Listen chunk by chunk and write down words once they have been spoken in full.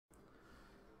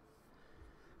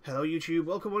Hello YouTube,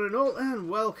 welcome one and all, and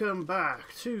welcome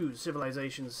back to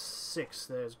Civilization VI.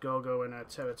 There's Gogo in our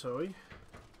territory.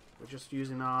 We're just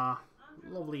using our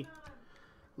lovely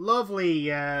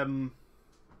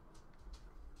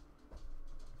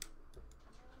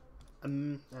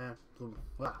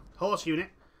horse unit.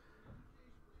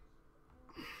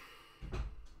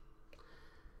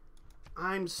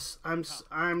 I'm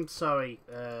sorry,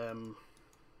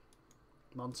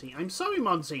 Monty. I'm sorry,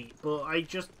 Monty, but I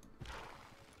just...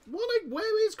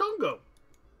 Where is Congo?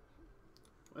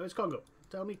 Where is Congo?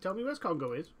 Tell me where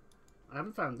Congo is. I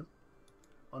haven't found them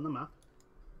on the map.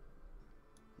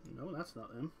 No, that's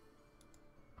not them.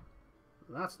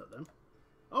 That's not them.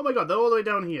 Oh my god, they're all the way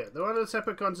down here. They're on a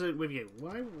separate continent with you.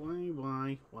 Why?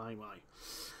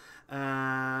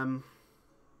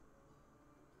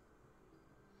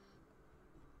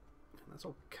 That's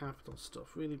all capital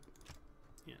stuff, really.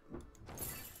 Yeah.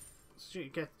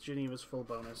 Get Geneva's full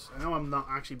bonus. I know I'm not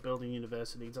actually building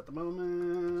universities at the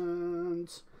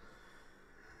moment,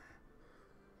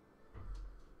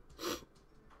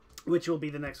 which will be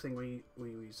the next thing we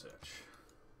research.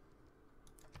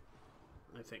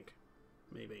 I think,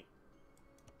 maybe.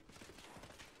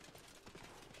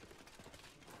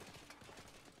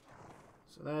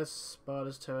 So there's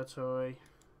Sparta's territory.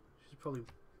 She's probably...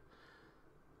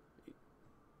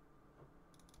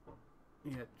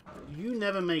 Yeah, you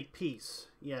never make peace.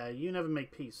 Yeah, you never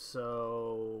make peace,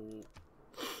 so...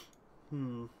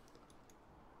 I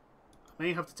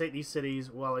may have to take these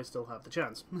cities while I still have the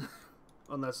chance.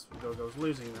 Unless Gogo's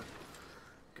losing that.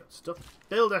 Good stuff.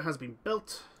 Builder has been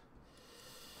built.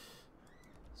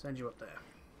 Send you up there.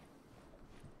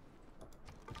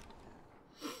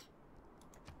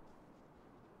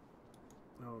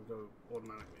 I'll go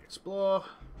automatically explore.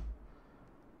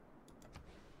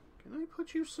 Can I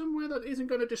put you somewhere that isn't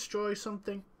going to destroy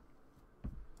something?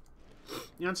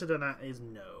 The answer to that is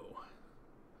no.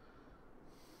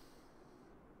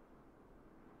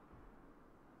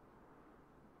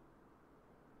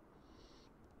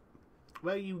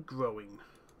 Where are you growing?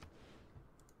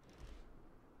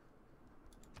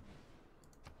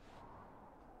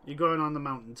 You're growing on the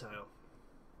mountain tile.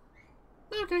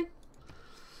 Okay.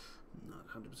 Not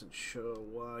 100% sure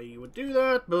why you would do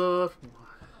that, but...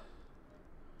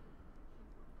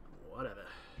 whatever.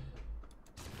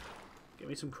 Give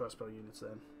me some crossbow units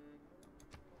then.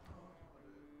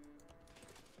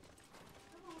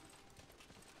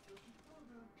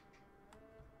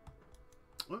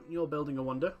 Well, you're building a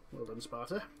wonder. Well done,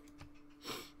 Sparta.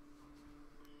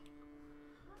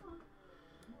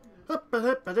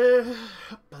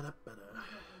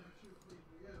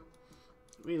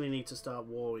 Really need to start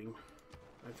warring,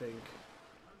 I think.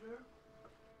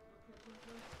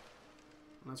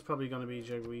 That's probably going to be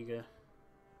Jagwiga.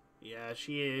 Yeah,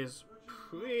 she is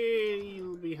pretty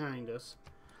behind us.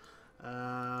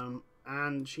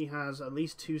 And she has at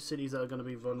least 2 cities that are going to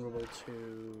be vulnerable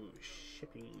to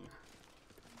shipping.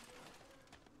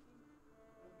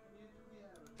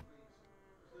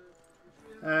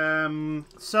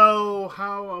 So,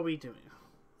 how are we doing?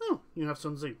 Oh, you have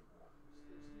Sun Tzu.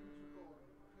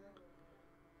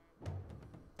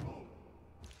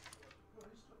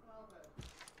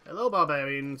 Hello,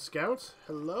 Barbarian Scout.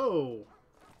 Hello.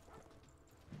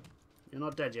 You're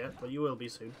not dead yet, but you will be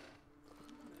soon.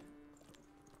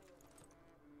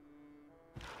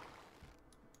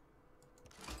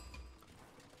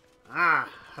 Ah,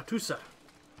 Hattusa.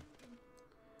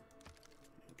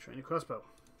 Train a crossbow.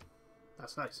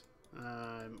 That's nice.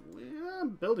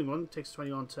 I'm building one. It takes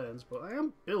 21 turns, but I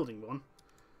am building one.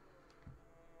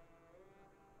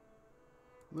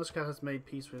 Muscat has made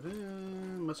peace with...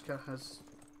 Muscat has...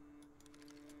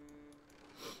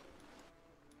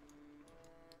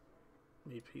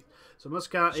 So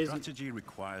Muscat is... Strategy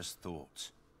requires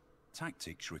thought.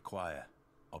 Tactics require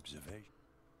observation.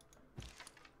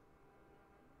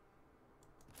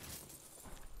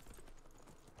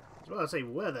 Well, I say,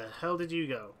 where the hell did you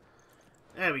go?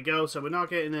 There we go. So we're not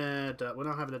getting a... we're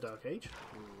not having a Dark Age.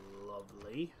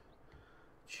 Lovely.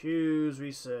 Choose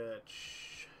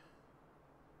research.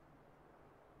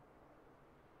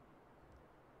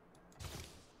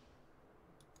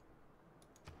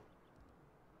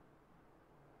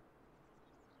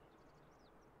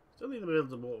 Still need to build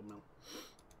the watermill.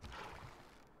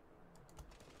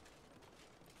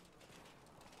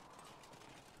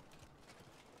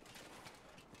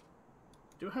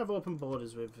 Do have open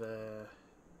borders with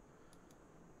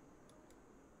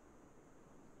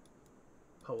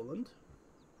Poland.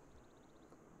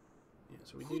 Yeah,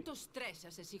 so we do.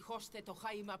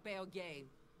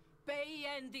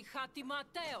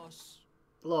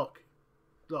 Look,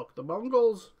 the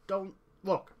Mongols don't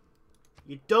look.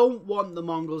 You don't want the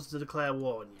Mongols to declare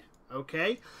war on you,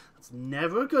 okay? That's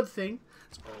never a good thing.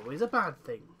 It's always a bad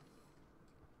thing.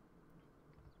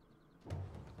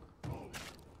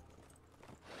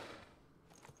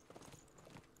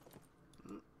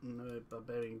 No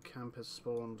barbarian camp has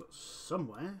spawned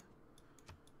somewhere.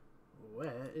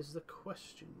 Where is the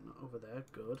question? Not over there.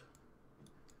 Good.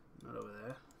 Not over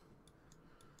there.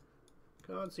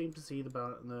 Can't seem to see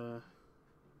the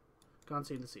Can't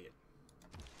seem to see it.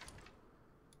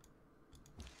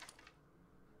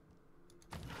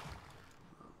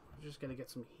 I'm just gonna get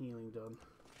some healing done.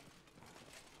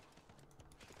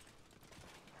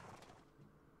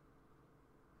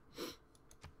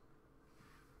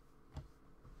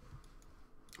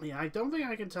 Yeah, I don't think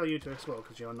I can tell you to explore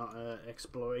because you're not an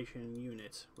exploration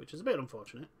unit, which is a bit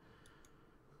unfortunate.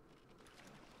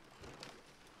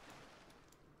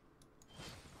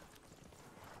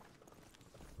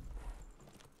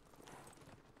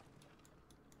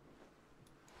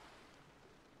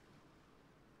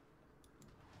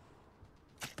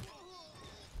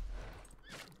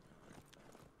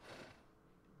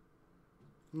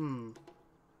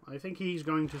 I think he's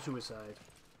going to suicide.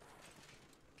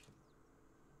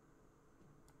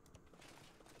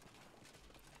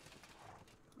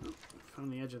 On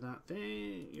the edge of that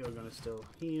thing, you're going to still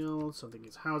heal. Something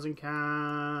is housing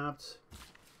capped.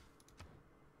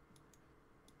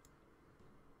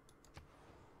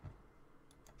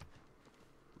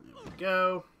 There we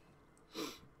go.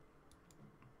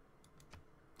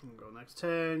 We'll go next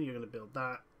turn. You're going to build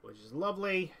that, which is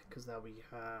lovely, because now we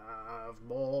have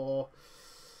more.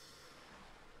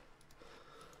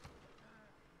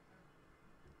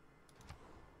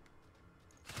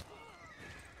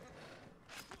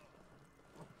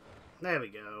 There we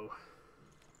go.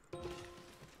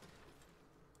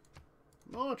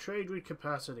 More trade route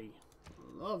capacity.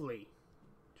 Lovely.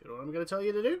 Do you know what I'm going to tell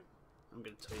you to do? I'm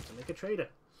going to tell you to make a trader.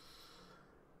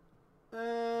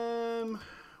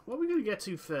 What are we going to get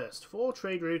to first? 4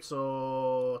 trade routes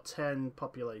or 10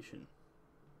 population?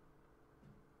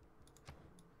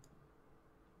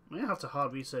 I have to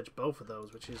hard research both of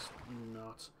those, which is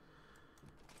not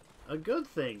a good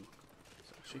thing.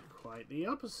 Actually quite the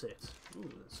opposite. Ooh,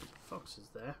 there's some foxes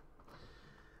there.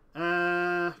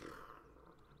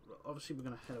 Obviously we're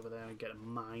going to head over there and get a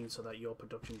mine so that your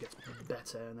production gets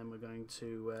better, and then we're going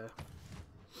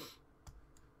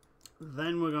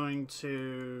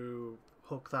to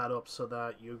hook that up so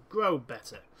that you grow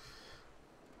better.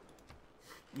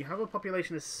 You have a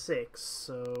population of 6,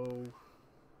 so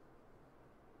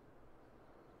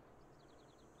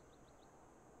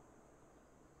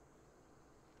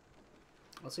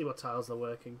I'll see what tiles they're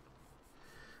working.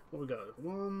 What we got?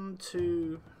 1,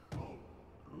 2... Oh,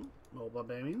 more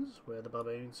barbarians. Where are the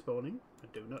barbarians spawning? I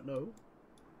do not know.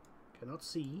 Cannot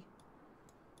see.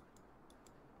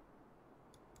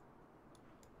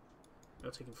 They're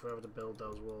taking forever to build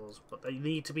those walls, but they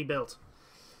need to be built.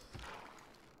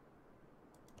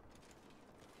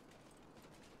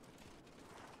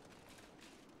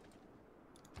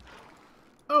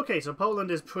 Okay, so Poland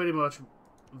is pretty much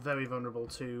very vulnerable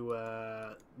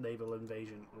to naval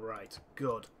invasion. Right,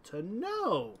 good to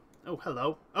know. Oh,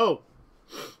 hello. Oh,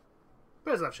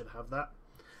 Breslav should have that.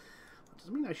 That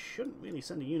doesn't mean I shouldn't really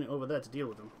send a unit over there to deal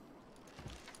with them.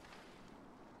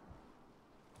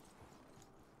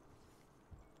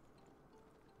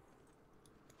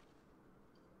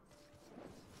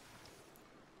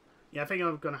 Yeah, I think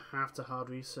I'm going to have to hard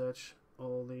research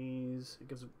all these. It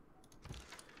gives,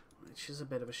 which is a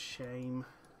bit of a shame.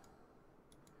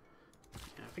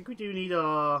 Yeah, I think we do need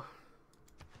our...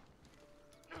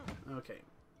 Okay.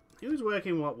 Who's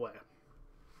working what where?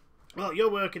 Well,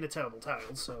 you're working a terrible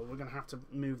tile, so we're going to have to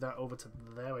move that over to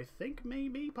there, I think,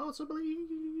 maybe, possibly.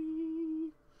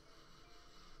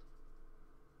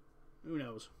 Who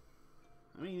knows?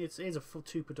 I mean, it is a full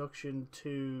 2 production,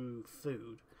 2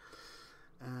 food.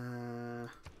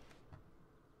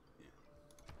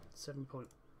 7.1.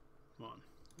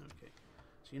 Okay.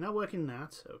 So you're not working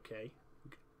that. Okay.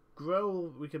 We could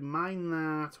grow. We could mine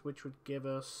that, which would give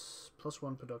us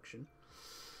 +1 production.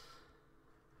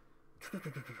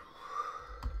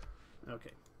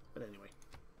 Okay. But anyway.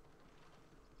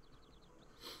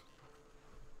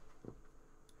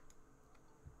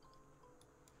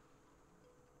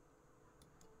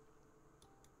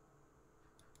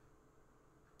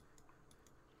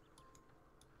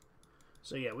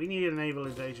 So yeah, we need a naval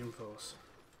invasion force.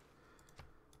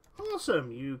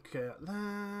 Awesome, you got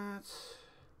that.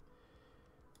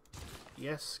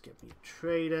 Yes, give me a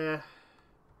trader.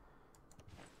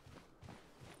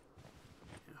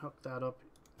 Hook that up.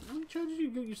 How many charges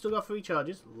you still got? 3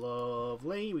 charges.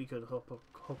 Lovely. We could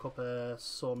hook up a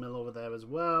sawmill over there as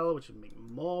well, which would make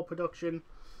more production.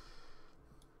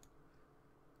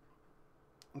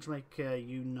 Which make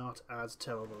you not as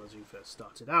terrible as you first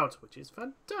started out, which is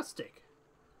fantastic.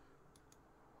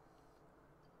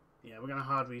 Yeah, we're gonna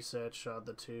hard research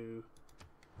the two.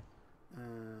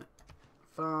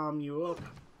 Farm you up.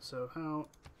 So how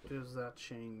does that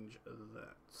change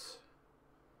that?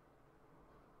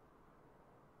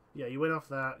 Yeah, you went off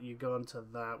that, you go onto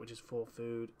that, which is 4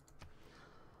 food.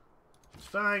 It's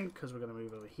fine, because we're going to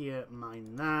move over here,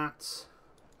 mine that.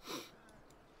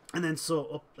 And then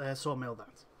sawmill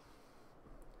that.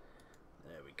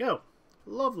 There we go.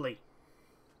 Lovely.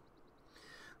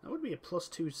 That would be a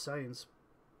 +2 science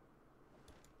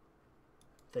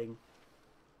thing.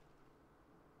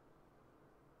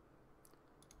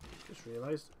 Just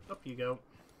realised. Up you go.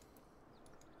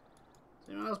 Is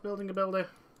anyone else building a builder?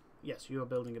 Yes, you are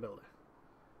building a builder.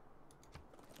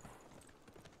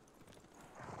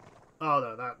 Oh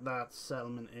no, that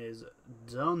settlement is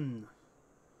done.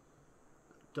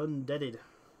 Done deaded.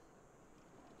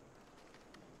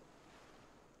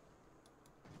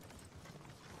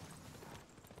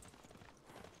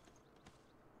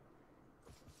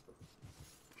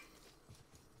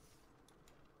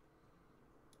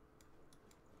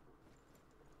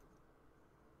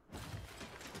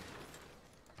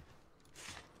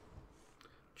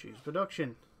 Choose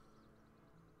production.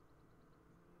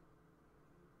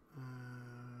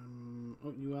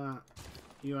 Oh,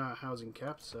 you are housing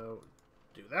capped, so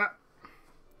do that.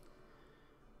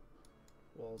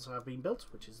 Walls have been built,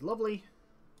 which is lovely.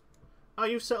 Oh,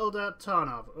 you've settled at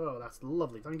Tarnov. Oh, that's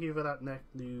lovely. Thank you for that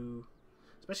new...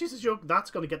 Especially since that's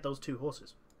going to get those 2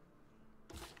 horses.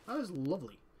 That is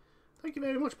lovely. Thank you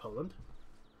very much, Poland.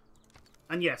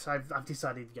 And yes, I've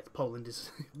decided, yes, Poland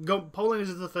is Poland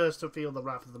is the first to feel the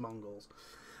wrath of the Mongols.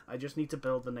 I just need to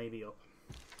build the navy up.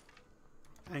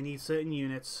 I need certain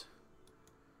units.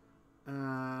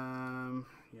 Yeah,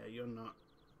 you're not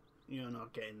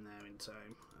getting there in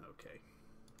time. Okay.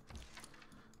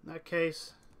 In that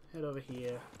case, head over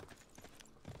here.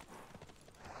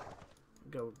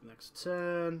 Go next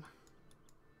turn.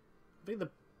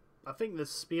 I think the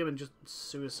spearman just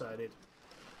suicided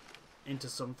into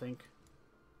something.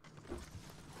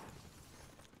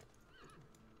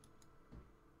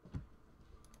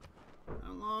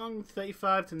 How long?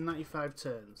 35 to 95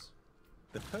 turns.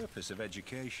 The purpose of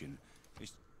education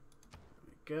is... There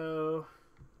we go.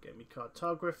 Get me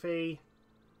cartography.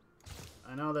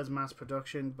 I know there's mass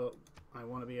production, but I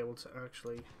want to be able to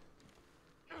actually...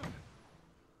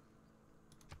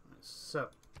 So.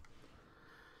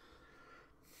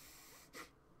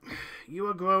 You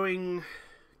are growing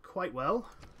quite well.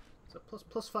 So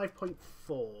plus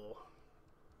 5.4.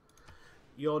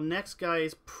 Your next guy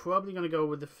is probably going to go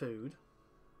with the food.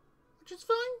 Which is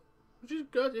fine. Which is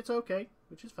good. It's okay.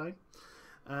 Which is fine.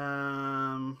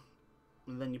 And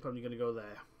then you're probably going to go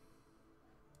there.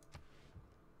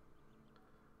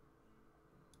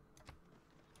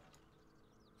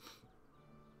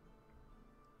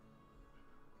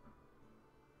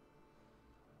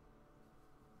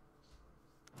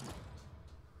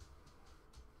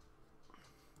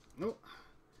 Oh.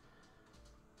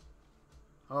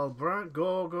 Oh, Brant,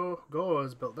 go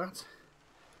has built that.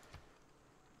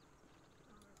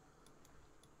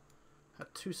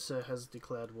 Hattusa has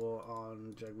declared war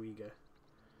on Jagwiga.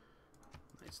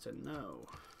 Nice to know.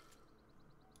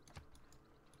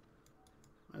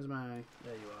 Where's my...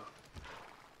 There you are.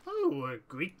 Oh, a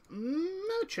Greek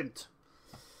merchant.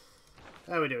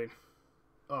 How are we doing?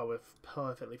 Oh, we're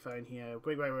perfectly fine here.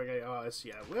 Great artists.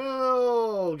 Yeah,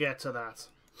 we'll get to that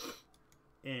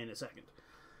in a second.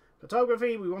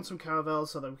 Photography, we want some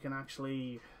caravels so that we can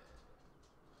actually...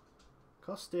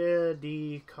 Coste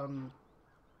di Contrastion.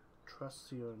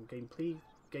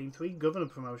 Gain 3 governor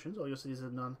promotions. All your cities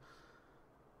are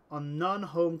on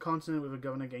non-home continent with a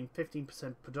governor gain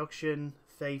 15% production,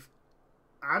 faith,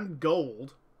 and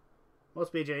gold.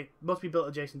 Must be built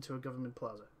adjacent to a government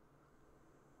plaza.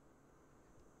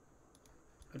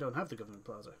 I don't have the government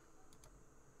plaza.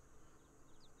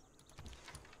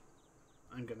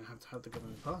 I'm going to have the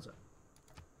government plaza.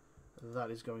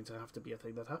 That is going to have to be a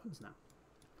thing that happens now.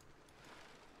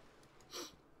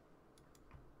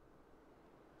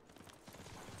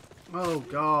 Oh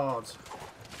God.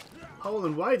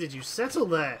 Poland, why did you settle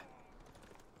there?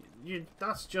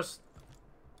 That's just...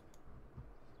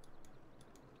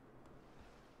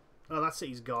 Oh, that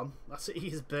city's gone. That city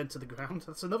is burnt to the ground.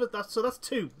 That's another... That's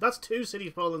two. That's 2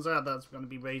 cities Poland's had that's going to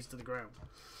be razed to the ground.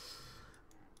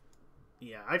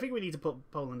 Yeah, I think we need to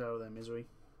put Poland out of their misery.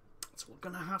 That's what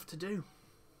we're going to have to do.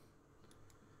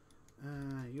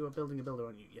 You are building a builder,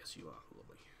 aren't you? Yes, you are.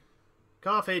 Lovely.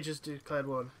 Carthage has declared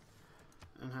war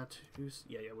and had to...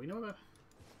 Yeah, we know about...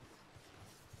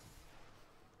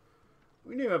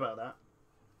 We knew about that.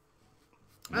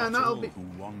 And Not that'll all be... who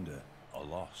wander are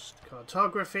lost.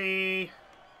 Cartography,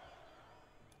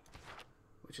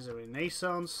 which is a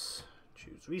renaissance.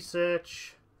 Choose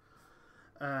research.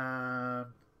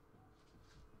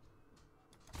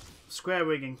 Square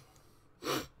rigging.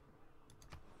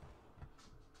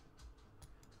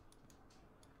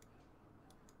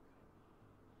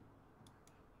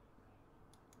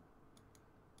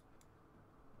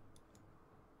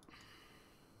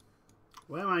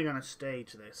 Where am I going to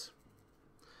stage this?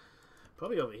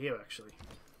 Probably over here, actually.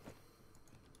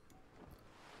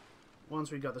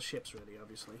 Once we got the ships ready,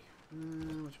 obviously.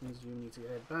 Which means you need to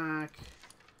head back.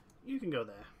 You can go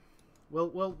there.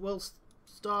 We'll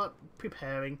start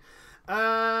preparing.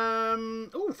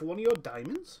 Oh, for one of your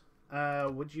diamonds,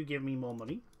 would you give me more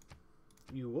money?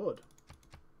 You would.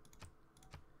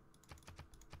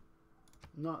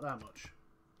 Not that much.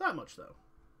 That much, though.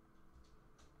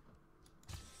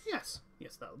 Yes.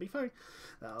 Yes, that'll be fine.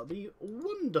 That'll be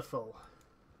wonderful.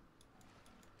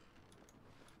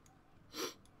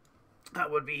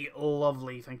 That would be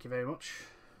lovely. Thank you very much.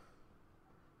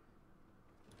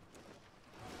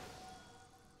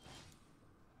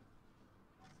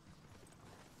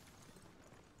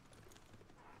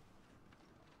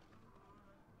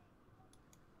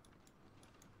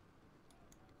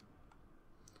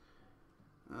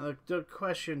 The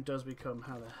question does become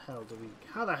how the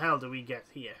hell do we get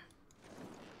here?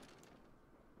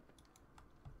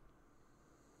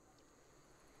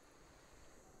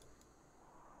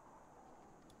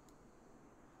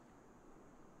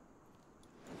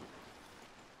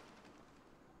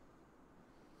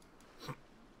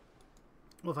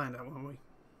 We'll find out, won't we?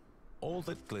 All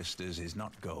that glisters is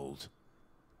not gold.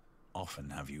 Often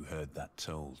have you heard that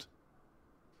told.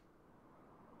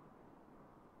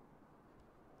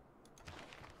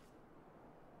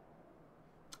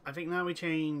 I think now we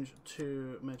change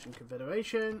to Merchant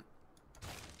Confederation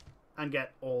and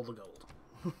get all the gold.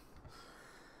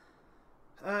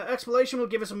 Exploration will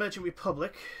give us a Merchant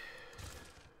Republic.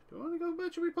 Do I want to go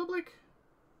Merchant Republic?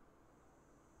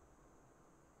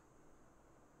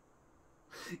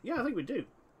 Yeah, I think we do.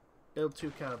 Build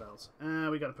 2 caravels.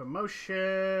 We got a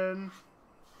promotion.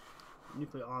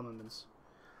 Nuclear armaments.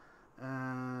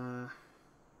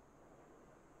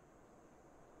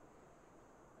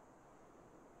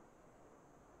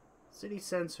 City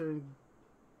Centre and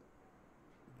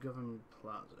Government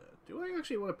Plaza. Do I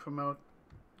actually want to promote,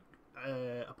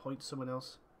 appoint someone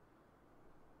else?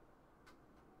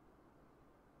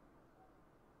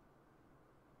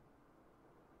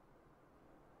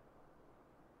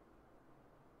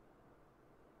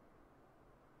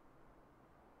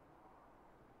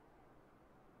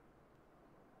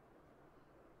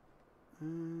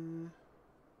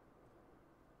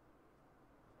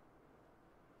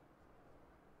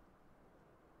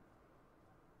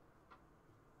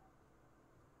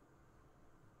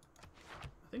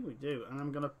 I think we do, and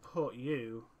I'm going to put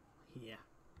you here.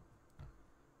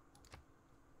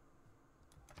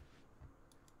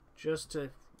 Just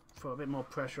to put a bit more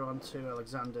pressure onto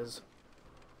Alexander's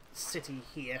city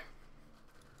here.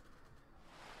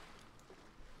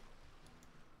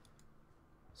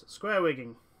 So, square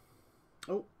rigging.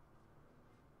 Oh.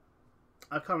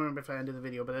 I can't remember if I ended the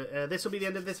video, but this will be the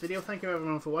end of this video. Thank you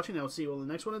everyone for watching. I will see you all in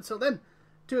the next one. Until then,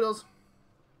 toodles.